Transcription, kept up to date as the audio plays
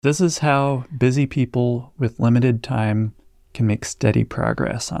This is how busy people with limited time can make steady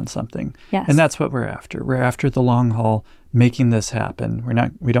progress on something. Yes. And that's what we're after. We're after the long haul, making this happen.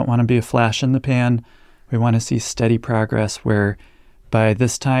 We don't want to be a flash in the pan. We want to see steady progress where by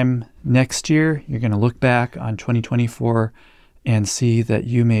this time next year, you're going to look back on 2024 and see that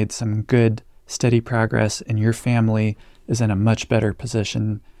you made some good, steady progress and your family is in a much better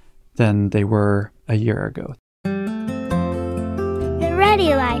position than they were a year ago. The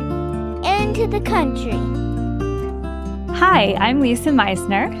Ready Life, into the country. Hi, I'm Lisa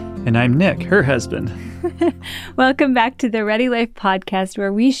Meisner. And I'm Nick, her husband. Welcome back to the Ready Life podcast,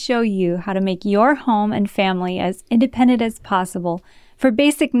 where we show you how to make your home and family as independent as possible for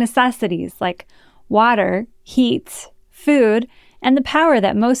basic necessities like water, heat, food, and the power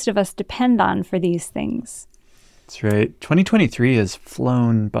that most of us depend on for these things. That's right. 2023 has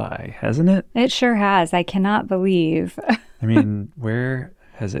flown by, hasn't it? It sure has. I cannot believe. I mean, where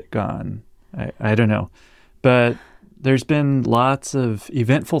has it gone? I don't know. But there's been lots of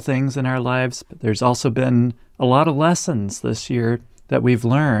eventful things in our lives, but there's also been a lot of lessons this year that we've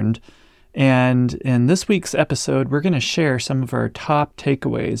learned. And in this week's episode, we're going to share some of our top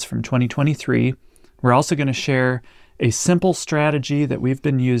takeaways from 2023. We're also going to share a simple strategy that we've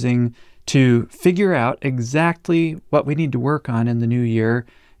been using to figure out exactly what we need to work on in the new year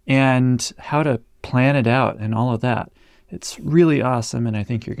and how to plan it out and all of that. It's really awesome, and I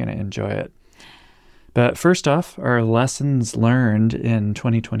think you're going to enjoy it. But first off, our lessons learned in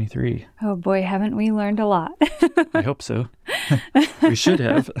 2023. Oh boy, haven't we learned a lot? I hope so. We should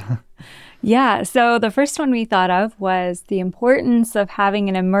have. Yeah, so the first one we thought of was the importance of having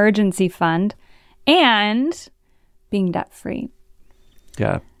an emergency fund and being debt-free.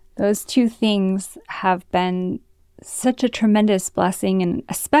 Yeah. Those two things have been such a tremendous blessing, and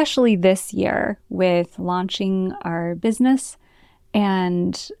especially this year with launching our business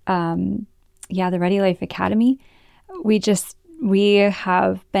and the Ready Life Academy. We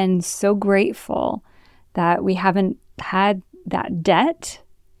have been so grateful that we haven't had that debt,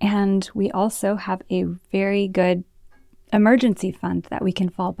 and we also have a very good emergency fund that we can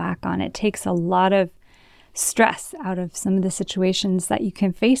fall back on. It takes a lot of stress out of some of the situations that you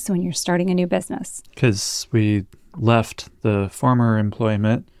can face when you're starting a new business. Because we left the former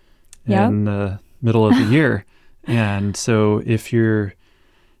employment in the middle of the year. And so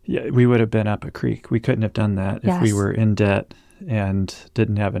we would have been up a creek. We couldn't have done that if we were in debt and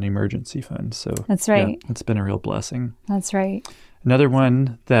didn't have an emergency fund. So that's right. Yeah, it's been a real blessing. That's right. Another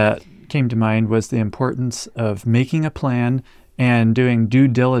one that came to mind was the importance of making a plan and doing due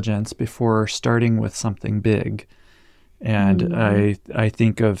diligence before starting with something big. And I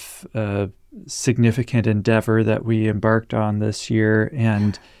think of a significant endeavor that we embarked on this year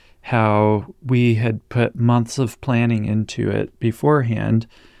and how we had put months of planning into it beforehand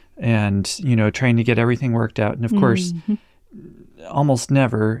and, trying to get everything worked out. And of course, almost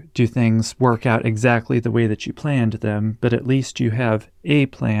never do things work out exactly the way that you planned them, but at least you have a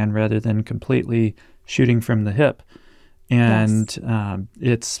plan rather than completely shooting from the hip. And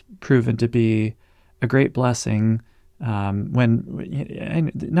it's proven to be a great blessing when,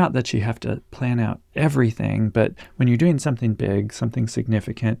 not that you have to plan out everything, but when you're doing something big, something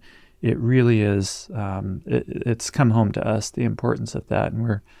significant, it really is, it's come home to us, the importance of that. And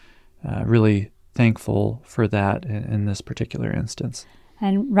we're really thankful for that in this particular instance.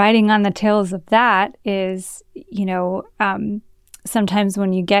 And riding on the tails of that is, sometimes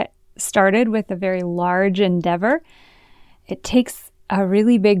when you get started with a very large endeavor, it takes a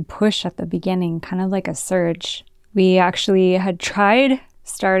really big push at the beginning, kind of like a surge. We actually had tried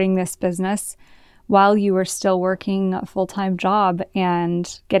starting this business while you were still working a full-time job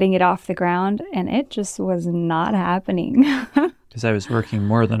and getting it off the ground, and it just was not happening. Because I was working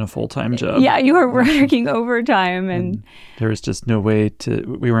more than a full-time job. Yeah, you were working overtime. And there was just no way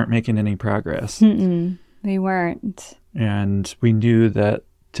we weren't making any progress. We weren't. And we knew that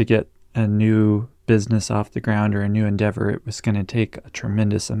to get a new business off the ground or a new endeavor, it was going to take a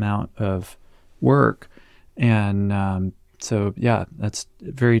tremendous amount of work. And that's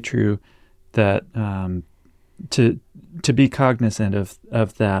very true that to be cognizant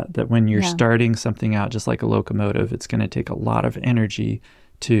of that when you're starting something out, just like a locomotive, it's going to take a lot of energy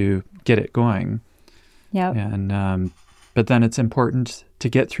to get it going. Yeah. And but then it's important to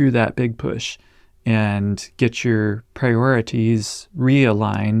get through that big push and get your priorities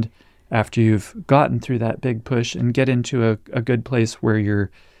realigned after you've gotten through that big push and get into a good place where you're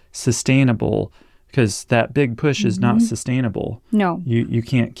sustainable, because that big push is not sustainable. No. You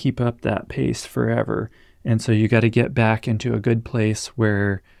can't keep up that pace forever. And so you got to get back into a good place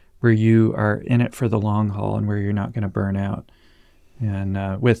where you are in it for the long haul and where you're not going to burn out.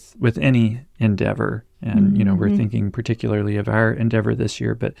 And with any endeavor, and we're thinking particularly of our endeavor this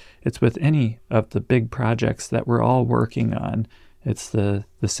year, but it's with any of the big projects that we're all working on. It's the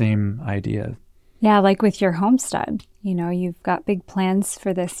same idea. Yeah, like with your homestead, you've got big plans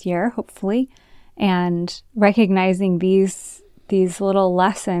for this year, hopefully, and recognizing these little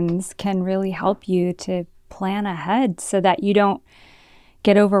lessons can really help you to plan ahead so that you don't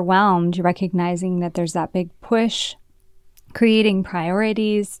get overwhelmed, recognizing that there's that big push, creating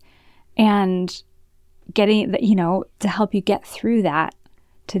priorities, and getting, to help you get through that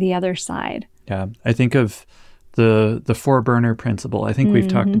to the other side. Yeah, I think of the 4-burner principle. I think we've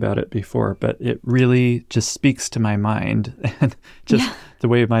talked about it before, but it really just speaks to my mind and just the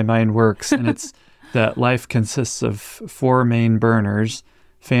way my mind works. And it's that life consists of 4 main burners: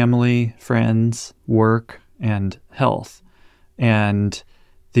 family, friends, work, and health. And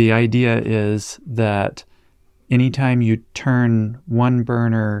the idea is that anytime you turn one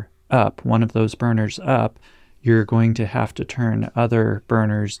of those burners up, you're going to have to turn other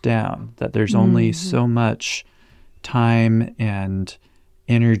burners down, that there's only so much time and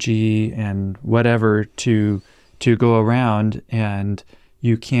energy and whatever to go around, and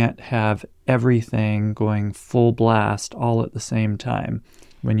you can't have everything going full blast all at the same time.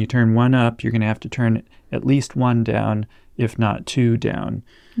 When you turn one up, you're going to have to turn at least one down, if not 2 down.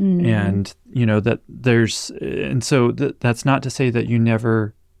 And that's not to say that you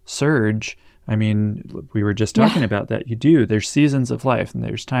never surge. I mean, we were just talking about that. You do. There's seasons of life, and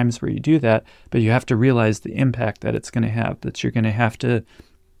there's times where you do that, but you have to realize the impact that it's going to have, that you're going to have to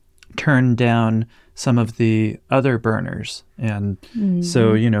turn down some of the other burners. And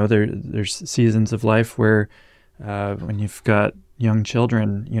so, there's seasons of life where when you've got young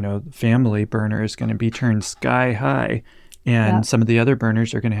children, the family burner is going to be turned sky high, and some of the other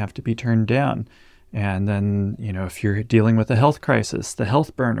burners are going to have to be turned down. And then, if you're dealing with a health crisis, the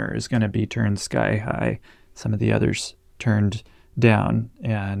health burner is going to be turned sky high, some of the others turned down.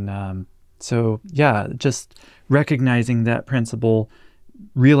 And just recognizing that principle,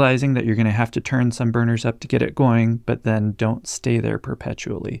 realizing that you're going to have to turn some burners up to get it going, but then don't stay there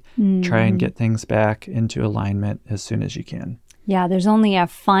perpetually. Try and get things back into alignment as soon as you can. Yeah, there's only a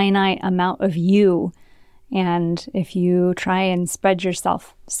finite amount of you. And if you try and spread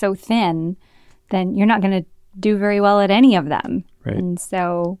yourself so thin, then you're not going to do very well at any of them. Right. And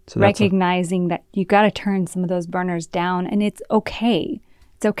so recognizing that you got to turn some of those burners down, and it's okay.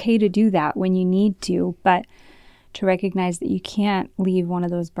 It's okay to do that when you need to, but to recognize that you can't leave one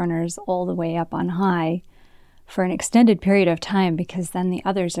of those burners all the way up on high for an extended period of time, because then the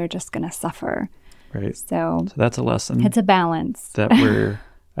others are just going to suffer. Right. So that's a lesson. It's a balance. That we're,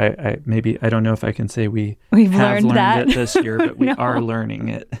 I don't know if I can say we've learned that it this year, but we are learning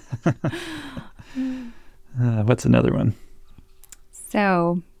it. What's another one?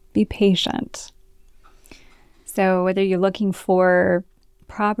 So be patient. So whether you're looking for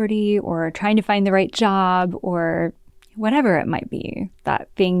property or trying to find the right job or whatever it might be, that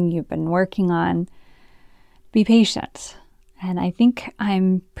thing you've been working on, be patient. And I think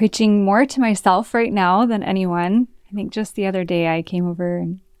I'm preaching more to myself right now than anyone. I think just the other day I came over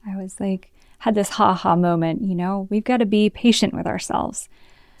and I was like, had this ha-ha moment, we've got to be patient with ourselves.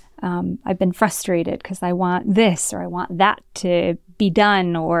 I've been frustrated because I want this or I want that to be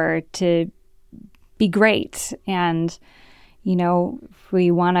done or to be great. And, if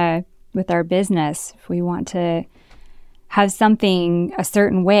we want to, with our business, if we want to have something a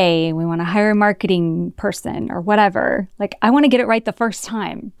certain way, we want to hire a marketing person or whatever, like I want to get it right the first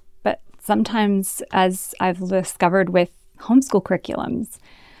time. But sometimes, as I've discovered with homeschool curriculums,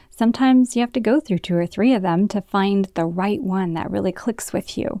 sometimes you have to go through 2 or 3 of them to find the right one that really clicks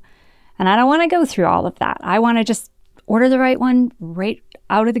with you. And I don't want to go through all of that. I want to just order the right one right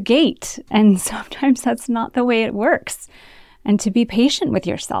out of the gate. And sometimes that's not the way it works. And to be patient with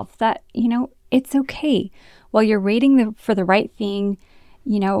yourself, that, it's okay. While you're waiting for the right thing,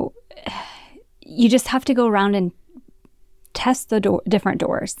 you just have to go around and test the different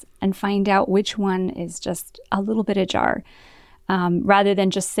doors and find out which one is just a little bit ajar. Rather than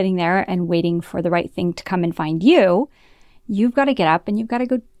just sitting there and waiting for the right thing to come and find you, you've got to get up and you've got to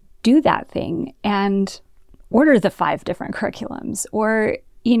go do that thing and order the 5 different curriculums, or,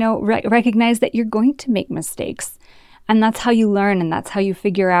 recognize that you're going to make mistakes. And that's how you learn, and that's how you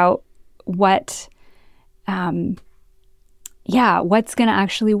figure out what's going to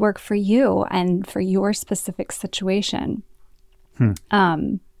actually work for you and for your specific situation.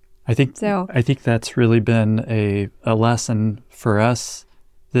 I think that's really been a lesson for us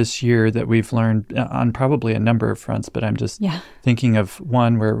this year that we've learned on probably a number of fronts, but I'm just thinking of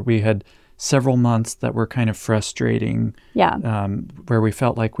one where we had several months that were kind of frustrating. Yeah. Where we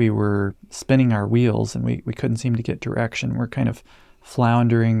felt like we were spinning our wheels and we couldn't seem to get direction. We're kind of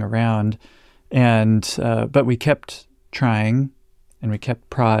floundering around. But we kept trying and we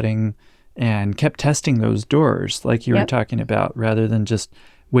kept prodding and kept testing those doors like you were talking about, rather than just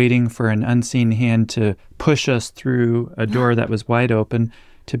waiting for an unseen hand to push us through a door that was wide open,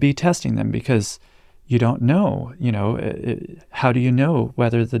 to be testing them, because you don't know, how do you know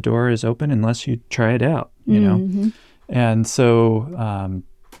whether the door is open unless you try it out, know? And so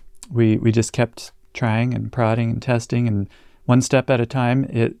we just kept trying and prodding and testing, and one step at a time,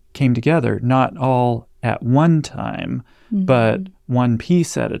 it came together, not all at one time, but one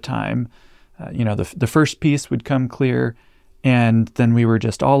piece at a time. The first piece would come clear, and then we were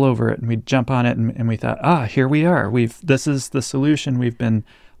just all over it, and we'd jump on it, and we thought, here we are. This is the solution we've been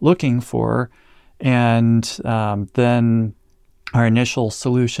looking for. And then our initial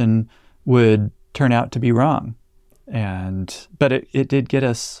solution would turn out to be wrong. But it did get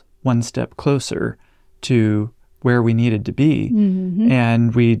us one step closer to where we needed to be.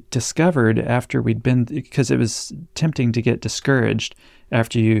 And we discovered after we'd been, because it was tempting to get discouraged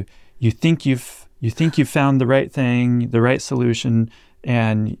after you think you've found the right thing, the right solution,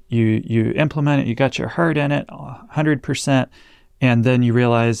 and you implement it, you got your heart in it 100%, and then you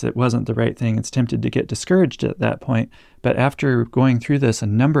realize it wasn't the right thing. It's tempted to get discouraged at that point. But after going through this a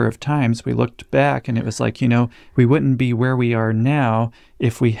number of times, we looked back and it was like, we wouldn't be where we are now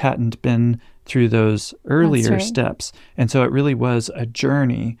if we hadn't been through those earlier steps. And so it really was a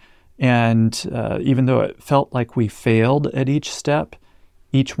journey. And even though it felt like we failed at each step,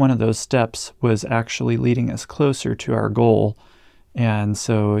 each one of those steps was actually leading us closer to our goal. And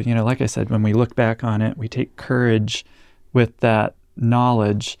so, like I said, when we look back on it, we take courage with that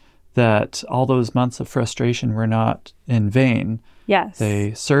knowledge that all those months of frustration were not in vain. Yes.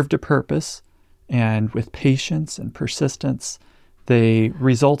 They served a purpose, and with patience and persistence, they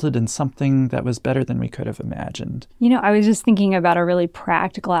resulted in something that was better than we could have imagined. I was just thinking about a really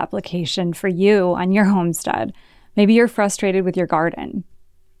practical application for you on your homestead. Maybe you're frustrated with your garden.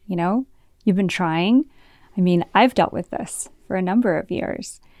 You've been trying. I've dealt with this for a number of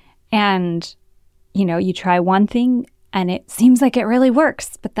years. And, you try one thing and it seems like it really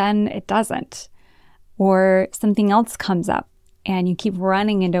works, but then it doesn't. Or something else comes up and you keep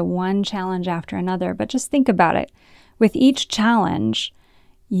running into one challenge after another. But just think about it. With each challenge,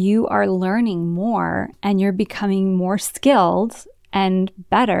 you are learning more and you're becoming more skilled and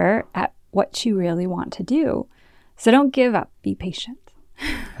better at what you really want to do. So don't give up. Be patient.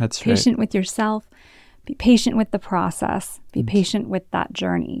 That's right. Patient with yourself. Be patient with the process. Be patient with that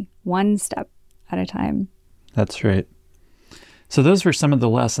journey, one step at a time. That's right. So those were some of the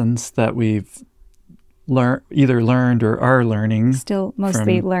lessons that we've either learned or are learning. Still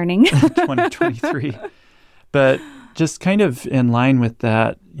mostly learning. 2023. But just kind of in line with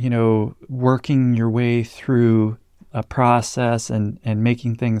that, working your way through a process and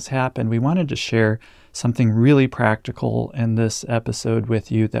making things happen, we wanted to share something really practical in this episode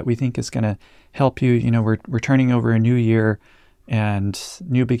with you that we think is going to help you. We're turning over a new year and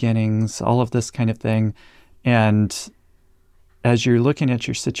new beginnings, all of this kind of thing. And as you're looking at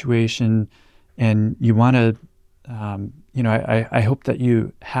your situation and you want to, I hope that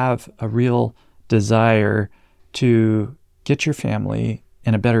you have a real desire to get your family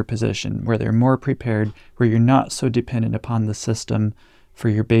in a better position where they're more prepared, where you're not so dependent upon the system for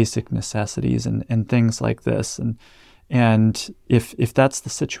your basic necessities and things like this. And if that's the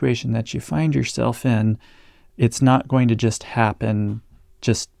situation that you find yourself in, it's not going to just happen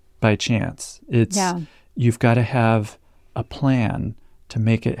just by chance. You've got to have a plan to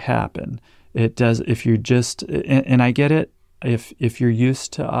make it happen. It does, if you're just, and I get it, if you're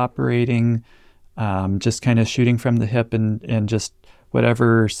used to operating just kind of shooting from the hip and just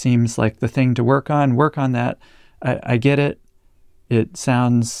whatever seems like the thing to work on that. I get it. It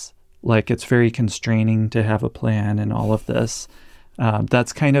sounds like it's very constraining to have a plan and all of this.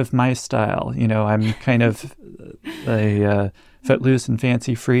 That's kind of my style. I'm kind of a footloose and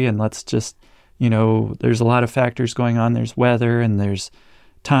fancy free, and let's just, there's a lot of factors going on. There's weather and there's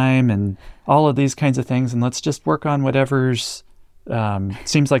time and all of these kinds of things, and let's just work on whatever's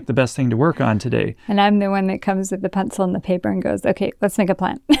seems like the best thing to work on today. And I'm the one that comes with the pencil and the paper and goes, okay, let's make a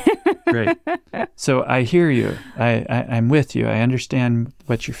plan. Great. So I hear you. I'm with you. I understand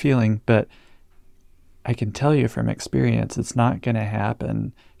what you're feeling, but I can tell you from experience, it's not going to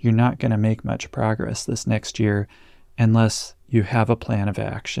happen. You're not going to make much progress this next year unless you have a plan of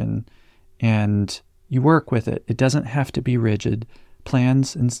action and you work with it. It doesn't have to be rigid.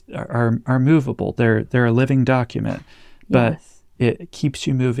 Plans are movable. They're a living document. But yes. it keeps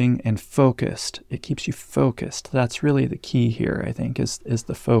you moving and focused. It keeps you focused. That's really the key here, I think, is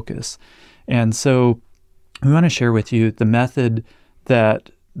the focus. And so we want to share with you the method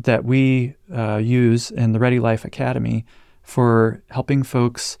that we use in the Ready Life Academy for helping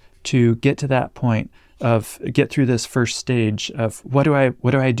folks to get to that point of get through this first stage of what do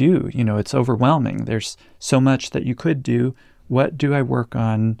I do? It's overwhelming. There's so much that you could do. What do I work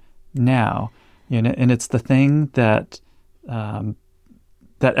on now? And it's the thing that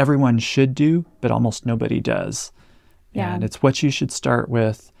everyone should do, but almost nobody does. Yeah. And it's what you should start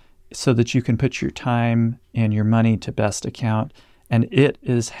with so that you can put your time and your money to best account. And it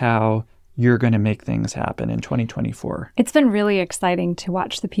is how you're going to make things happen in 2024. It's been really exciting to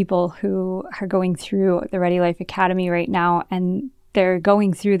watch the people who are going through the Ready Life Academy right now, and they're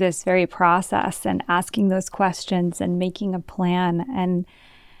going through this very process and asking those questions and making a plan. And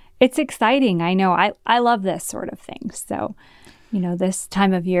it's exciting. I know I love this sort of thing. So, this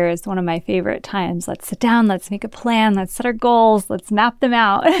time of year is one of my favorite times. Let's sit down, let's make a plan, let's set our goals, let's map them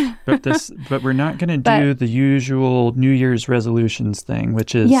out. But we're not going to do the usual New Year's resolutions thing,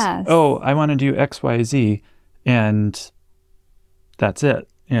 which is, yes. I want to do X, Y, Z, and that's it.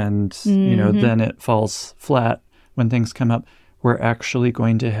 And, then it falls flat when things come up. We're actually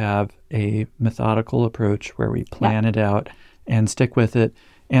going to have a methodical approach where we plan it out and stick with it.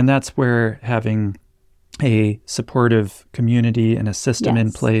 And that's where having a supportive community and a system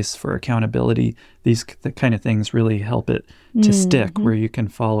in place for accountability, the kind of things really help it to stick where you can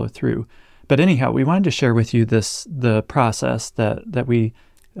follow through. But anyhow, we wanted to share with you the process that we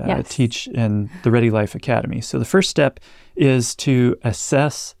teach in the Ready Life Academy. So the first step is to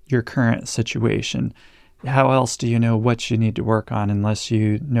assess your current situation. How else do you know what you need to work on unless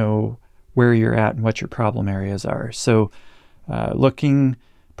you know where you're at and what your problem areas are? So looking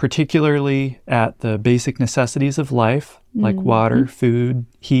particularly at the basic necessities of life, like water, food,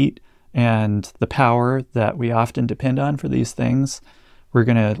 heat, and the power that we often depend on for these things. We're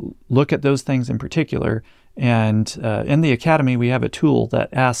going to look at those things in particular. And in the Academy, we have a tool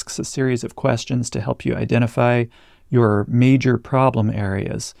that asks a series of questions to help you identify your major problem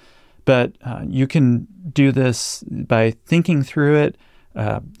areas. But you can do this by thinking through it.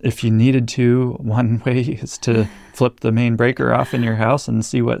 If you needed to, one way is to flip the main breaker off in your house and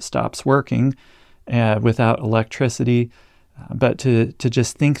see what stops working without electricity. But to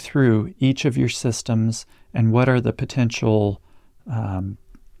just think through each of your systems and what are the potential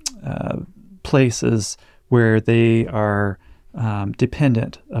places where they are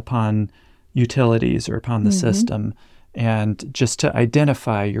dependent upon utilities or upon the system, and just to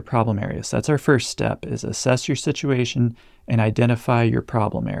identify your problem areas. That's our first step, is assess your situation and identify your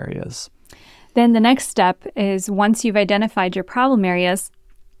problem areas. Then the next step is, once you've identified your problem areas,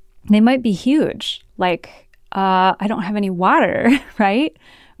 they might be huge. Like, I don't have any water, right?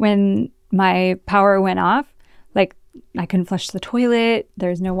 When my power went off, like I couldn't flush the toilet,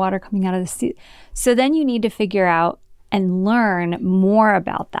 there's no water coming out of the sea. So then you need to figure out and learn more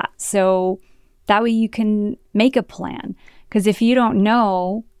about that. So that way you can make a plan. Because if you don't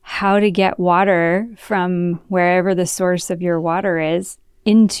know how to get water from wherever the source of your water is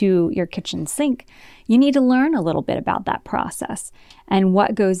into your kitchen sink, you need to learn a little bit about that process and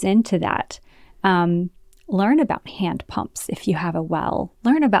what goes into that. Learn about hand pumps if you have a well.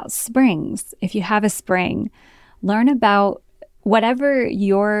 Learn about springs if you have a spring. Learn about whatever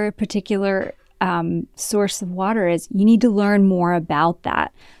your particular source of water is. You need to learn more about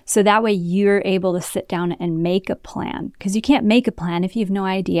that. So that way you're able to sit down and make a plan. Because you can't make a plan if you have no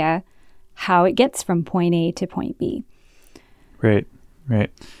idea how it gets from point A to point B. Right.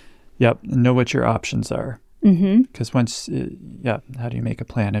 Yep. Know what your options are. Because how do you make a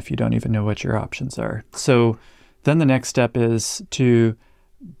plan if you don't even know what your options are? So then the next step is to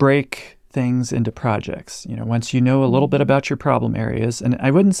break things into projects. Once you know a little bit about your problem areas, and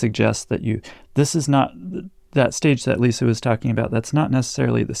I wouldn't suggest that this is not that stage that Lisa was talking about. That's not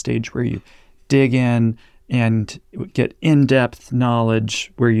necessarily the stage where you dig in and get in-depth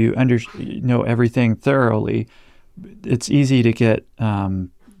knowledge where you know everything thoroughly. It's easy to get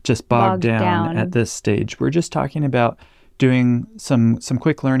just bogged down at this stage. We're just talking about doing some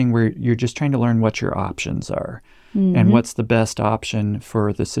quick learning where you're just trying to learn what your options are and what's the best option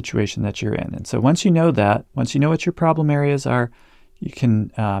for the situation that you're in. And so once you know what your problem areas are, you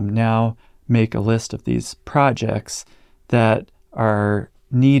can now make a list of these projects that are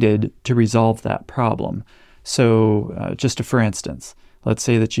needed to resolve that problem. So just for instance, let's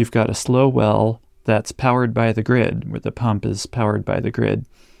say that you've got a slow well that's powered by the grid, where the pump is powered by the grid.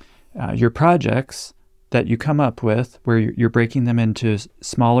 Your projects that you come up with, where you're breaking them into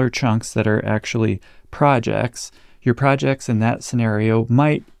smaller chunks that are actually projects, your projects in that scenario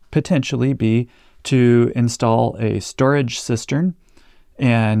might potentially be to install a storage cistern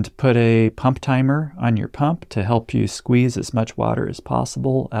and put a pump timer on your pump to help you squeeze as much water as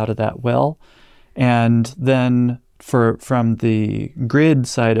possible out of that well. And then from the grid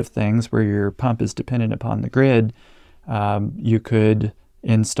side of things, where your pump is dependent upon the grid, you could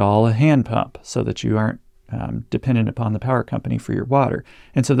install a hand pump so that you aren't dependent upon the power company for your water.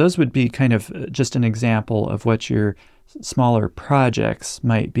 And so those would be kind of just an example of what your smaller projects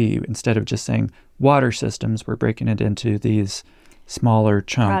might be. Instead of just saying water systems, we're breaking it into these smaller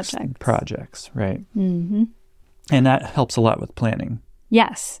chunks projects, right? Mm-hmm. And that helps a lot with planning.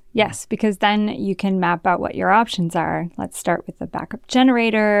 Yes, because then you can map out what your options are. Let's start with the backup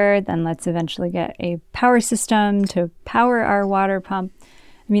generator, then let's eventually get a power system to power our water pump.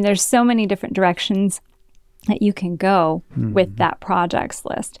 I mean, there's so many different directions that you can go with that projects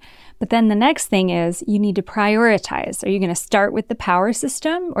list. But then the next thing is you need to prioritize. Are you going to start with the power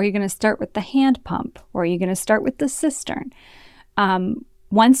system, or are you going to start with the hand pump, or are you going to start with the cistern?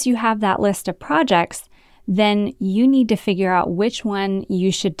 Once you have that list of projects, then you need to figure out which one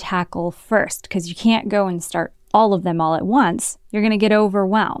you should tackle first, because you can't go and start all of them all at once. You're going to get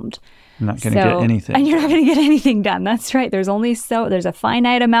overwhelmed. I'm not going to get anything. And you're not going to get anything done. That's right. There's a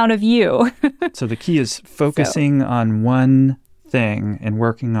finite amount of you. So the key is focusing on one thing and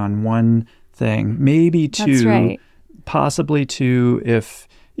working on one thing, maybe two, That's right. Possibly two if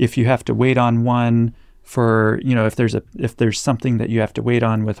you have to wait on one for, if there's something that you have to wait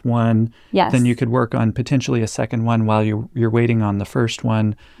on with one, yes. Then you could work on potentially a second one while you're waiting on the first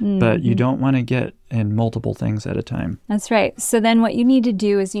one, but you don't want to get in multiple things at a time. That's right. So then what you need to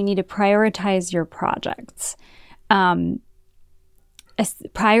do is you need to prioritize your projects. Prioritize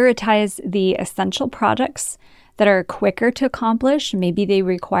the essential projects that are quicker to accomplish. Maybe they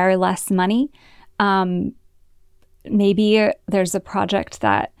require less money. Maybe there's a project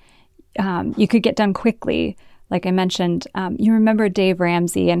that you could get done quickly. Like I mentioned, you remember Dave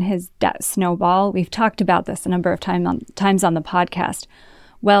Ramsey and his debt snowball? We've talked about this a number of times on the podcast.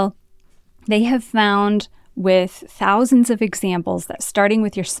 Well, they have found with thousands of examples that starting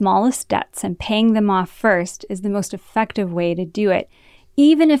with your smallest debts and paying them off first is the most effective way to do it,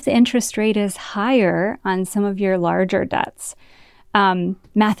 even if the interest rate is higher on some of your larger debts.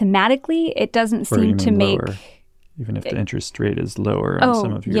 Mathematically, it doesn't seem to make... Lower. Even if the interest rate is lower on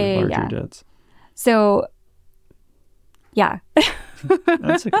some of your larger debts. So, yeah.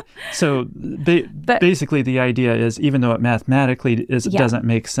 That's okay. So basically the idea is, even though it mathematically doesn't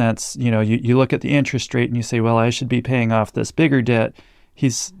make sense, you look at the interest rate and you say, well, I should be paying off this bigger debt.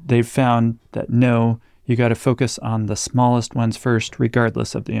 They've found that no, you got to focus on the smallest ones first,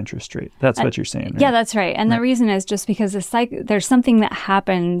 regardless of the interest rate. That's what you're saying, right? Yeah, that's right. And the reason is just because there's something that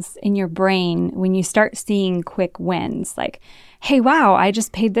happens in your brain when you start seeing quick wins. Like, hey, wow, I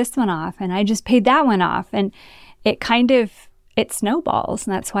just paid this one off and I just paid that one off. And it snowballs.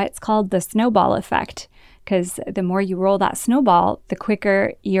 And that's why it's called the snowball effect. Because the more you roll that snowball, the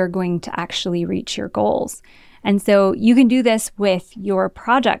quicker you're going to actually reach your goals. And so you can do this with your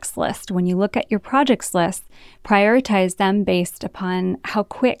projects list. When you look at your projects list, prioritize them based upon how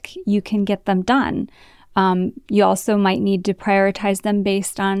quick you can get them done. You also might need to prioritize them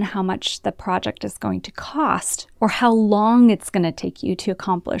based on how much the project is going to cost or how long it's going to take you to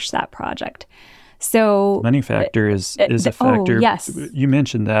accomplish that project. So money factor is a factor. Oh, yes. You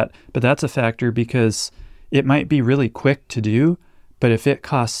mentioned that, but that's a factor because it might be really quick to do, but if it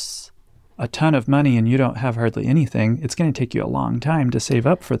costs a ton of money and you don't have hardly anything, it's going to take you a long time to save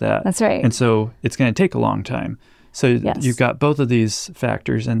up for that. That's right. And so it's going to take a long time. So You've got both of these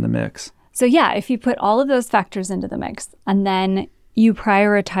factors in the mix. So yeah, if you put all of those factors into the mix and then you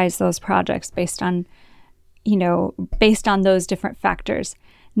prioritize those projects based on those different factors,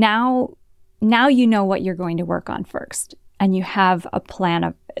 now you know what you're going to work on first. And you have a plan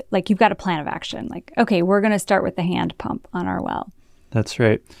of, you've got a plan of action. Like, okay, we're going to start with the hand pump on our well. That's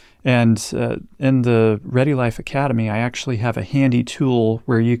right. And in the Ready Life Academy, I actually have a handy tool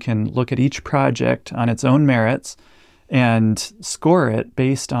where you can look at each project on its own merits and score it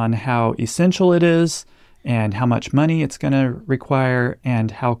based on how essential it is and how much money it's going to require and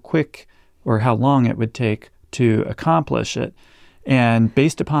how quick or how long it would take to accomplish it. And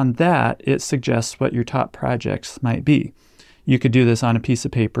based upon that, it suggests what your top projects might be. You could do this on a piece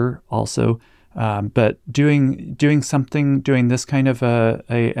of paper also. But doing this kind of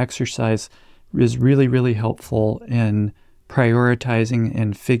a exercise is really, really helpful in prioritizing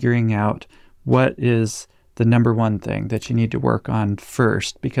and figuring out what is the number one thing that you need to work on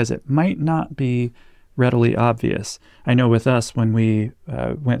first, because it might not be readily obvious. I know with us, when we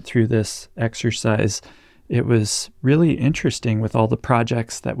went through this exercise, it was really interesting with all the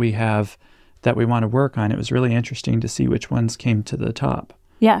projects that we have that we want to work on. It was really interesting to see which ones came to the top.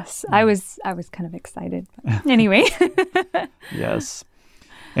 Yes, I was kind of excited. Anyway. Yes.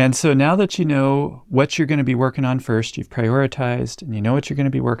 And so now that you know what you're going to be working on first, you've prioritized and you know what you're going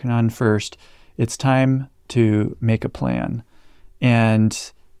to be working on first, it's time to make a plan.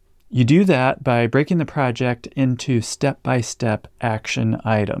 And you do that by breaking the project into step-by-step action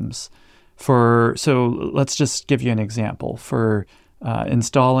items. So let's just give you an example. For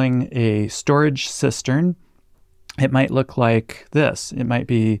installing a storage cistern, it might look like this. It might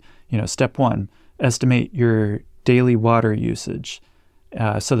be, step 1, estimate your daily water usage.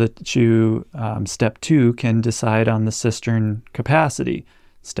 So that you, step 2, can decide on the cistern capacity.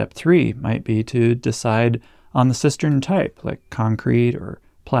 Step 3 might be to decide on the cistern type, like concrete or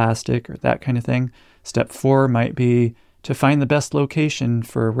plastic or that kind of thing. Step 4 might be to find the best location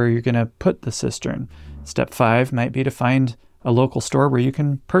for where you're going to put the cistern. Step 5 might be to find a local store where you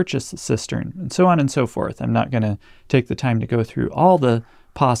can purchase the cistern, and so on and so forth. I'm not going to take the time to go through all the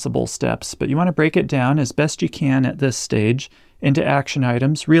possible steps, but you want to break it down as best you can at this stage into action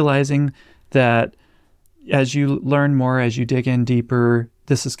items, realizing that as you learn more, as you dig in deeper,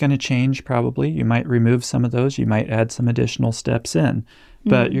 this is going to change probably. You might remove some of those. You might add some additional steps in.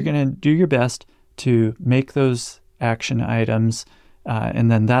 But you're going to do your best to make those action items,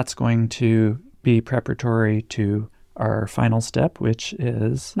 and then that's going to be preparatory to our final step, which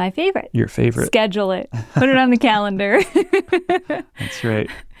is... my favorite. Your favorite. Schedule it. Put it on the calendar. That's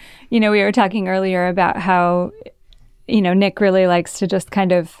right. We were talking earlier about how... Nick really likes to just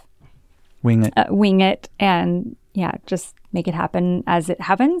kind of wing it and just make it happen as it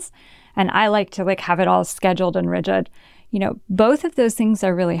happens. And I like to have it all scheduled and rigid. Both of those things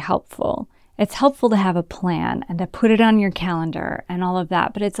are really helpful. It's helpful to have a plan and to put it on your calendar and all of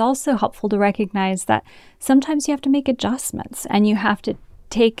that. But it's also helpful to recognize that sometimes you have to make adjustments and you have to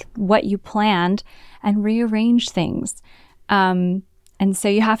take what you planned and rearrange things. And so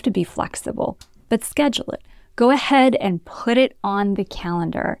you have to be flexible, but schedule it. Go ahead and put it on the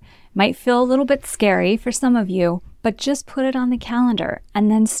calendar. Might feel a little bit scary for some of you, but just put it on the calendar and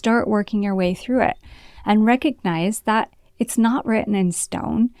then start working your way through it. And recognize that it's not written in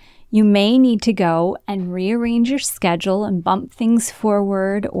stone. You may need to go and rearrange your schedule and bump things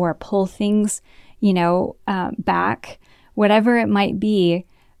forward or pull things, back, whatever it might be,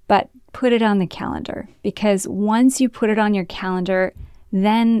 but put it on the calendar. Because once you put it on your calendar,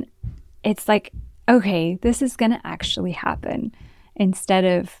 then it's like, okay, this is going to actually happen, instead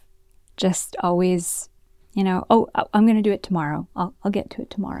of just always, I'm going to do it tomorrow. I'll get to it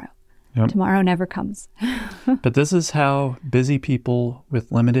tomorrow. Yep. Tomorrow never comes. But this is how busy people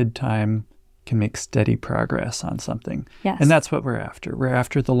with limited time can make steady progress on something. Yes. And that's what we're after. We're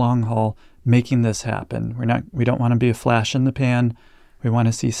after the long haul, making this happen. We don't want to be a flash in the pan. We want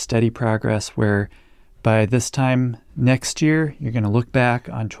to see steady progress where by this time next year, you're going to look back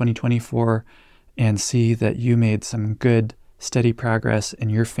on 2024 and see that you made some good, steady progress and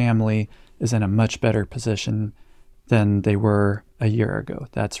your family is in a much better position than they were a year ago.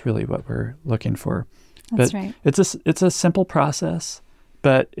 That's really what we're looking for. That's right. It's a simple process,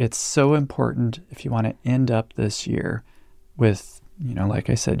 but it's so important if you want to end up this year with, like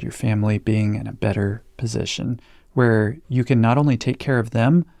I said, your family being in a better position where you can not only take care of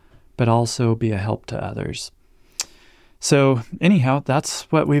them, but also be a help to others. So anyhow, that's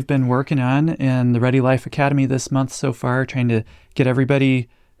what we've been working on in the Ready Life Academy this month so far, trying to get everybody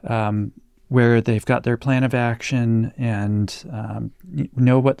where they've got their plan of action and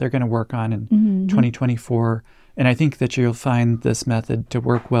know what they're going to work on in 2024. And I think that you'll find this method to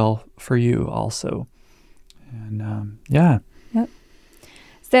work well for you also. And Yep.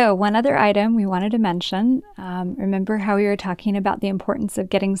 So one other item we wanted to mention, remember how we were talking about the importance of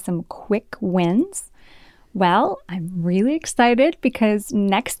getting some quick wins? Well, I'm really excited because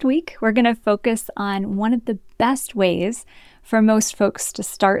next week we're going to focus on one of the best ways for most folks to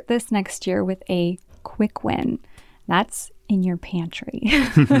start this next year with a quick win. That's in your pantry.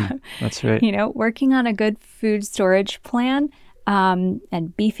 That's right. Working on a good food storage plan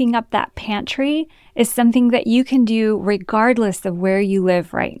and beefing up that pantry is something that you can do regardless of where you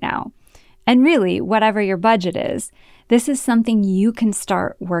live right now. And really, whatever your budget is, this is something you can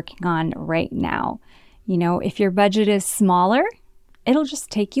start working on right now. If your budget is smaller, it'll just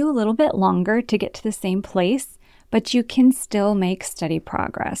take you a little bit longer to get to the same place, but you can still make steady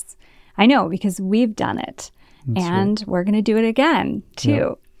progress. I know, because we've done it. That's and right. We're going to do it again,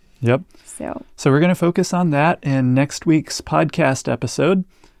 too. Yep. So we're going to focus on that in next week's podcast episode,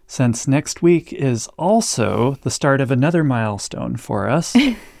 since next week is also the start of another milestone for us.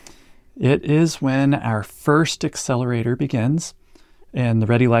 It is when our first accelerator begins in the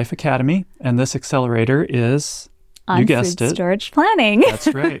Ready Life Academy. And this accelerator is, you guessed food it. storage planning.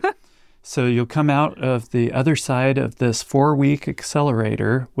 That's right. So you'll come out of the other side of this 4-week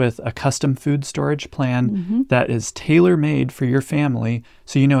accelerator with a custom food storage plan that is tailor-made for your family,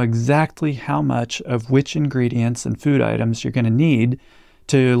 so you know exactly how much of which ingredients and food items you're going to need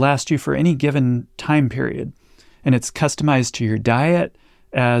to last you for any given time period. And it's customized to your diet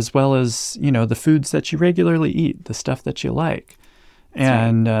as well as, the foods that you regularly eat, the stuff that you like.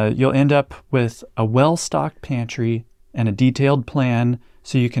 And you'll end up with a well-stocked pantry and a detailed plan,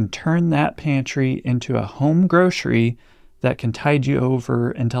 so you can turn that pantry into a home grocery that can tide you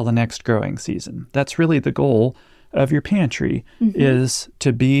over until the next growing season. That's really the goal of your pantry, is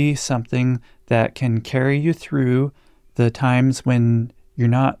to be something that can carry you through the times when you're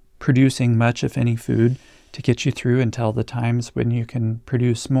not producing much, if any, food, to get you through until the times when you can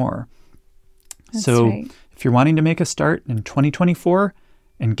produce more. That's so right. If you're wanting to make a start in 2024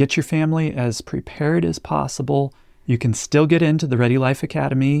 and get your family as prepared as possible, you can still get into the Ready Life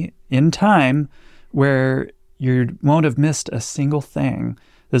Academy in time where you won't have missed a single thing.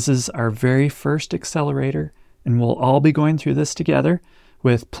 This is our very first accelerator, and we'll all be going through this together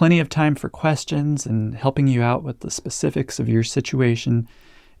with plenty of time for questions and helping you out with the specifics of your situation.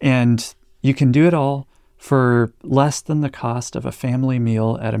 And you can do it all for less than the cost of a family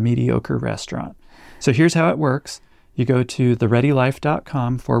meal at a mediocre restaurant. So here's how it works. You go to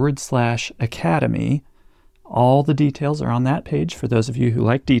thereadylife.com/academy. All the details are on that page for those of you who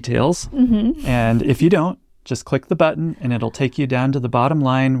like details. And if you don't, just click the button and it'll take you down to the bottom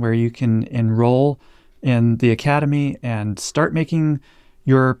line where you can enroll in the academy and start making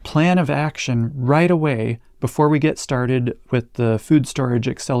your plan of action right away before we get started with the food storage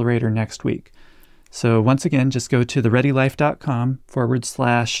accelerator next week. So once again, just go to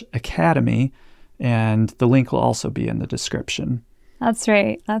thereadylife.com/academy, and the link will also be in the description. That's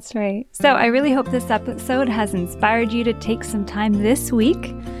right. That's right. So I really hope this episode has inspired you to take some time this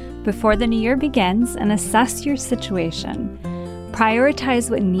week before the new year begins and assess your situation. Prioritize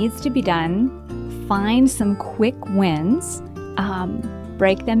what needs to be done. Find some quick wins.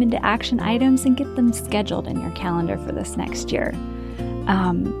 Break them into action items and get them scheduled in your calendar for this next year.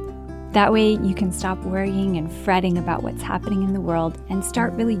 That way you can stop worrying and fretting about what's happening in the world and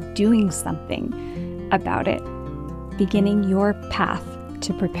start really doing something about it, beginning your path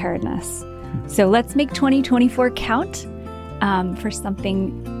to preparedness. So let's make 2024 count for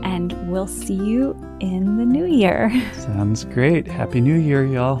something, and we'll see you in the new year. Sounds great. Happy New Year,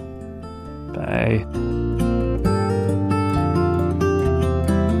 y'all. Bye.